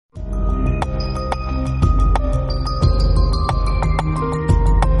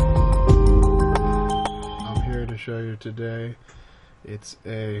show you today. It's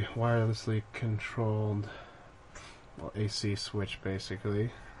a wirelessly controlled, well, AC switch basically.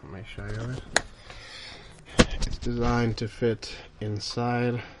 Let me show you it. It's designed to fit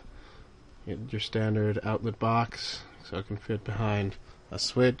inside your standard outlet box, so it can fit behind a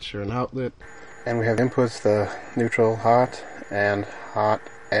switch or an outlet. And we have inputs, the neutral, hot and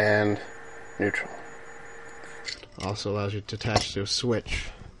neutral. Also allows you to attach to a switch.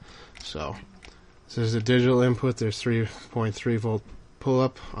 So this is a digital input. There's 3.3 volt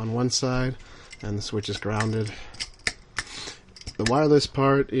pull-up on one side, and the switch is grounded. The wireless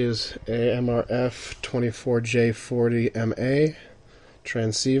part is a MRF24J40MA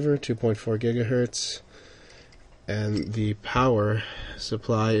transceiver, 2.4 gigahertz, and the power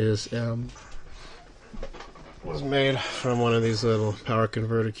supply was made from one of these little power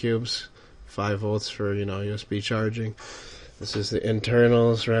converter cubes, 5 volts for USB charging. This is the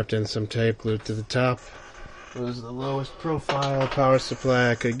internals wrapped in some tape glued to the top. It was the lowest profile power supply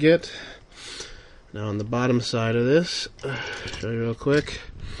I could get. Now on the bottom side of this, show you real quick,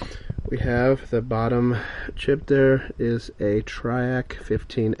 we have the bottom chip. There is a Triac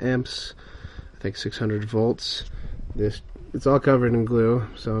 15 amps, I think 600 volts. It's all covered in glue,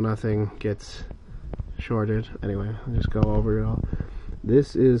 so nothing gets shorted. Anyway, I'll just go over it all.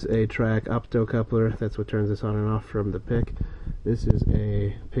 This is a Triac optocoupler. That's what turns this on and off from the PIC. This is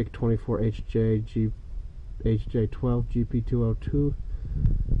a PIC 24HJ HJ12 GP202.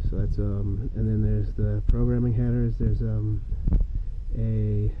 So that's and then there's the programming headers. There's a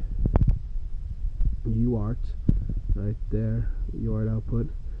UART right there, UART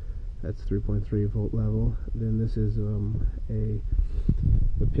output. That's 3.3 volt level. Then this is the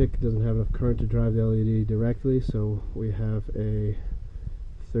PIC doesn't have enough current to drive the LED directly, so we have a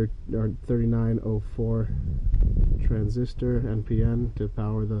 3904 transistor NPN to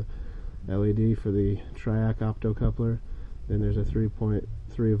power the LED for the Triac optocoupler. Then there's a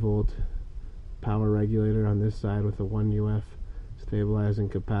 3.3 volt power regulator on this side with a 1 UF stabilizing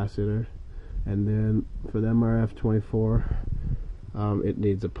capacitor. And then for the MRF24, it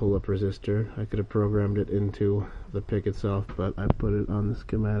needs a pull-up resistor. I could have programmed it into the PIC itself, but I put it on the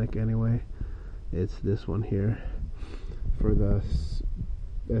schematic anyway. It's this one here. For the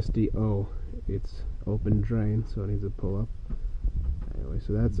SDO, it's open drain, so it needs a pull-up. Anyway,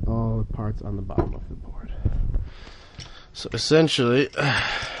 so that's all the parts on the bottom of the board. So essentially,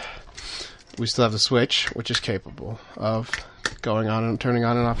 we still have the switch, which is capable of going on and turning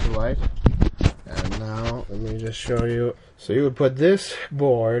on and off the light. And now, let me just show you. So you would put this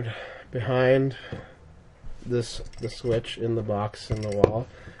board behind the switch in the box in the wall,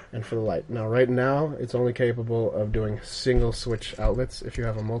 and for the light. Now, right now, it's only capable of doing single switch outlets. If you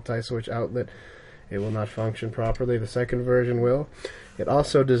have a multi-switch outlet, it will not function properly. The second version will. It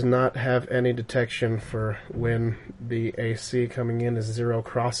also does not have any detection for when the AC coming in is zero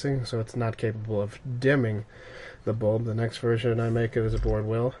crossing, so it's not capable of dimming the bulb. The next version I make of this board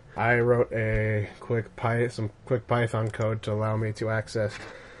will. I wrote some quick Python code to allow me to access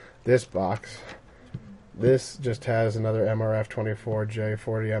this box. This just has another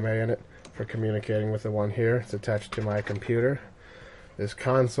MRF24J40MA in it for communicating with the one here. It's attached to my computer. This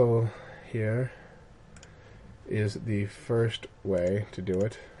console here is the first way to do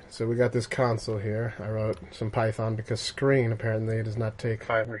it. So we got this console here. I wrote some Python because screen apparently does not take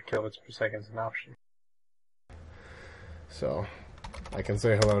 500 kilobits per second as an option. So I can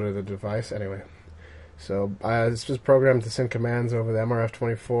say hello to the device anyway. So it's just programmed to send commands over the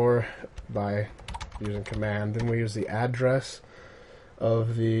MRF24 by using command. Then we use the address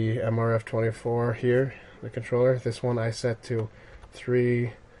of the MRF24 here, the controller. This one I set to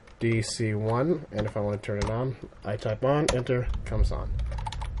 3DC1, and if I want to turn it on, I type on, enter, comes on.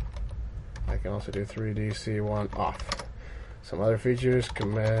 I can also do 3DC1 off. Some other features,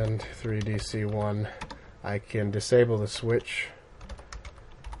 command 3DC1. I can disable the switch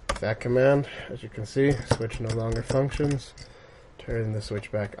with that command. As you can see, switch no longer functions. Turn the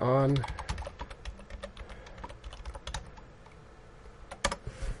switch back on.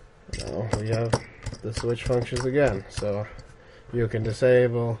 Now we have the switch functions again, so you can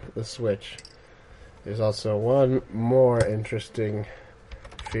disable the switch. There's also one more interesting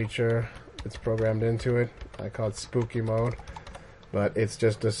feature that's programmed into it. I call it spooky mode, but it's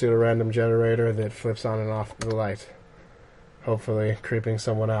just a pseudo-random generator that flips on and off the light, hopefully creeping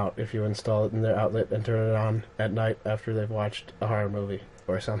someone out if you install it in their outlet and turn it on at night after they've watched a horror movie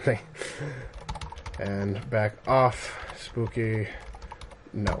or something. And back off, spooky,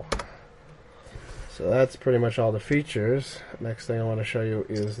 no. So that's pretty much all the features. Next thing I want to show you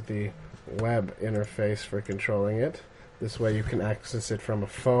is the web interface for controlling it. This way you can access it from a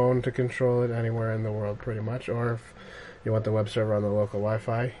phone to control it anywhere in the world pretty much, or if you want the web server on the local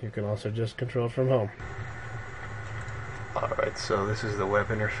Wi-Fi, you can also just control it from home. Alright, so this is the web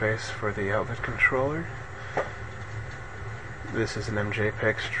interface for the outlet controller. This is an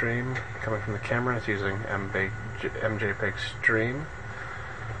MJPEG stream coming from the camera. It's using MJPEG Stream.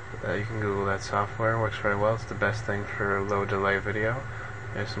 You can Google that software. It works very well. It's the best thing for low delay video.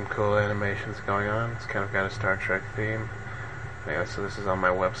 There's some cool animations going on. It's kind of got a Star Trek theme. Anyway, so this is on my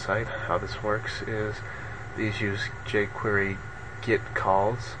website. How this works is these use jQuery GET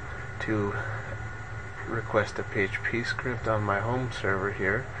calls to request a PHP script on my home server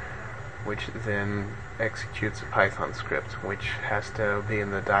here, which then executes a Python script, which has to be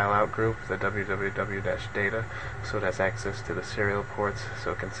in the dial-out group, the www-data, so it has access to the serial ports,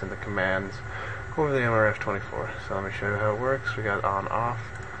 so it can send the commands over the MRF24. So let me show you how it works. We got on, off.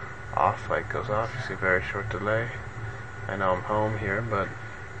 Off, light goes off. You see very short delay. I know I'm home here, but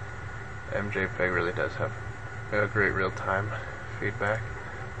MJPEG really does have a great real-time feedback.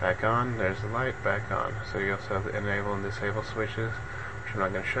 Back on, there's the light, back on. So you also have the enable and disable switches, which I'm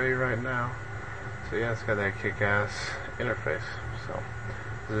not going to show you right now. So yeah, it's got that kick-ass interface. So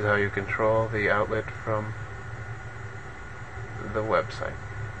this is how you control the outlet from the website.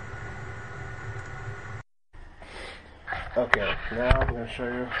 Okay, now I'm going to show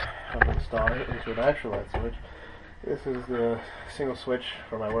you how to install it into an actual light switch. This is the single switch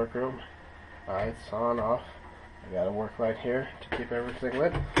for my workroom. It's on, off. I got a work light here to keep everything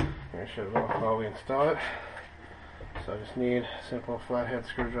lit. I'm going to show you while we install it. So I just need a simple flathead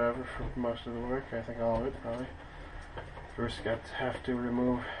screwdriver for most of the work. I think all of it, probably. First, have to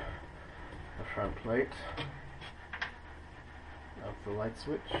remove the front plate of the light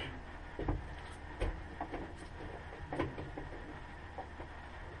switch.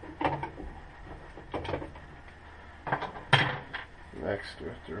 Next, we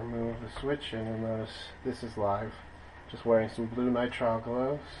have to remove the switch, and you'll notice this is live. Just wearing some blue nitrile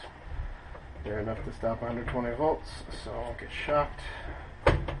gloves. They're enough to stop 120 volts, so I won't get shocked.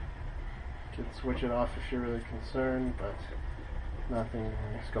 You can switch it off if you're really concerned, but nothing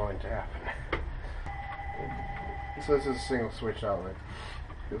is going to happen. So this is a single switch outlet.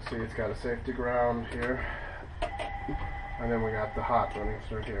 You'll see it's got a safety ground here, and then we got the hot running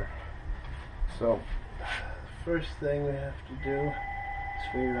through here. So first thing we have to do is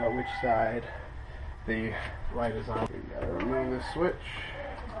figure out which side the light is on. We gotta remove this switch.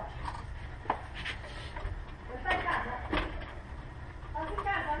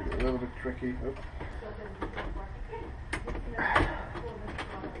 A little bit tricky. Oops. Put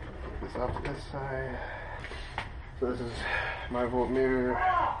this off to this side. So this is my voltmeter.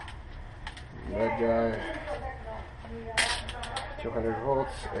 Red guy. 200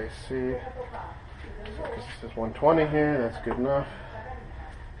 volts AC. So because it says 120 here, that's good enough.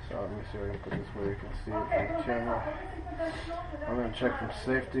 So let me see if I can put this where you can see it on the camera. I'm going to check from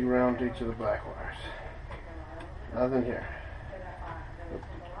safety ground to each of the black wires. Nothing here.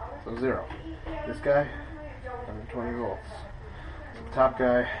 So 0. This guy, 120 volts. So the top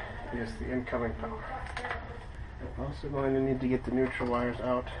guy is the incoming power. I'm also going to need to get the neutral wires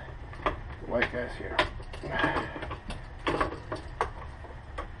out. The white guy's here.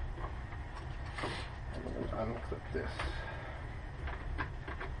 Unclip this.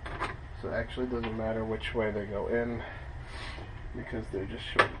 So it actually doesn't matter which way they go in because they're just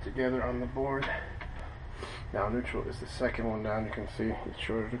shorted together on the board. Now neutral is the second one down. You can see it's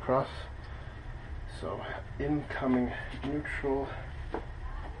shorted across. So incoming neutral.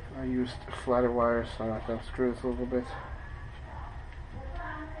 I used flatter wires, so I'm going to unscrew this a little bit.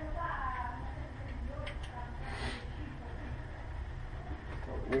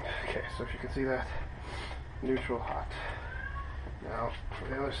 Okay, so if you can see that, neutral hot. Now for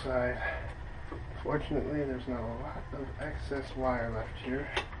the other side, fortunately there's not a lot of excess wire left here.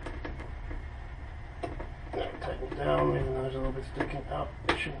 Tighten it down, even though there's a little bit sticking out.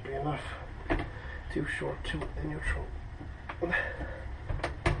 It shouldn't be enough. Too short to the neutral.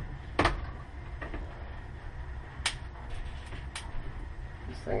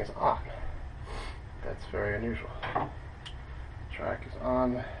 This thing is on. That's very unusual. Track is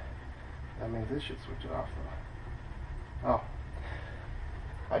on. That means this should switch it off though. Oh.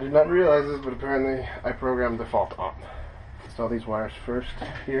 I did not realize this, but apparently I programmed default on. Install these wires first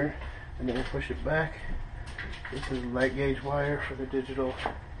here, and then we push it back. This is light gauge wire for the digital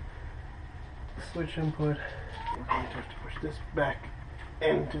switch input. We're going to have to push this back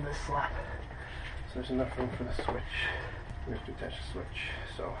into this slot. So there's enough room for the switch. We have to attach the switch.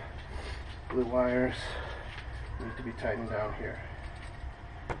 So blue wires need to be tightened down here.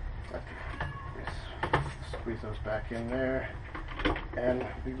 Like this. So squeeze those back in there, and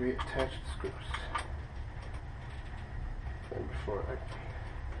we reattach the screws. And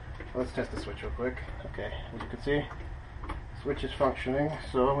let's test the switch real quick. Okay, as you can see, the switch is functioning,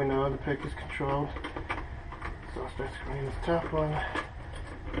 so we know the pick is controlled. So I'll start screwing this top one,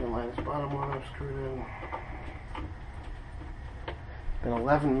 and line this bottom one up, screwed in. Been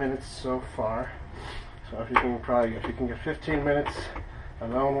 11 minutes so far. So if you can get 15 minutes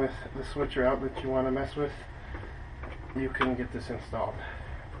alone with the switcher outlet you want to mess with, you can get this installed.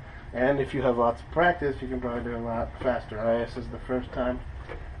 And if you have lots of practice, you can probably do it a lot faster. This is the first time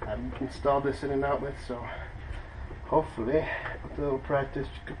I've installed this in an outlet, so hopefully with a little practice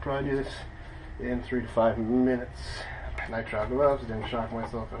you could probably do this in 3 to 5 minutes. Nitrile gloves, didn't shock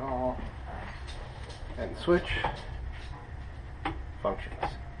myself at all. And the switch functions.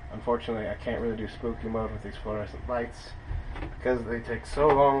 Unfortunately, I can't really do spooky mode with these fluorescent lights because they take so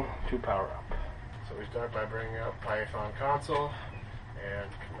long to power up. So we start by bringing up Python console and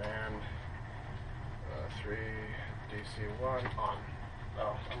command 3 DC1 on.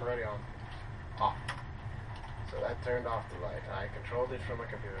 Oh, I'm already on. Off. So that turned off the light. I controlled it from my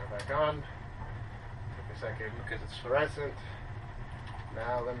computer. Back on. Took a second because it's fluorescent.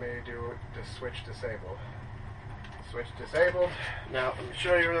 Now let me do the switch disabled. Switch disabled. Now let me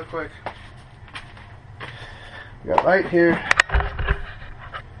show you real quick. We got light here.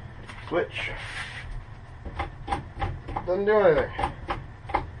 Switch. Doesn't do anything.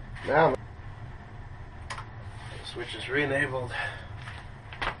 Now the switch is re-enabled.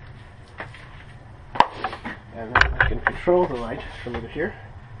 And then I can control the light from either here.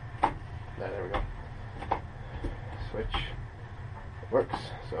 There we go. Switch works.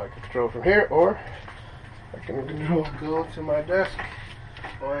 So I can control from here, or I can go to my desk,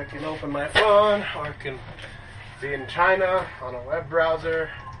 or I can open my phone, or I can be in China on a web browser,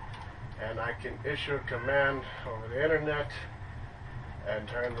 and I can issue a command over the internet and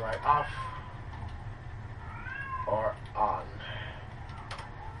turn the light off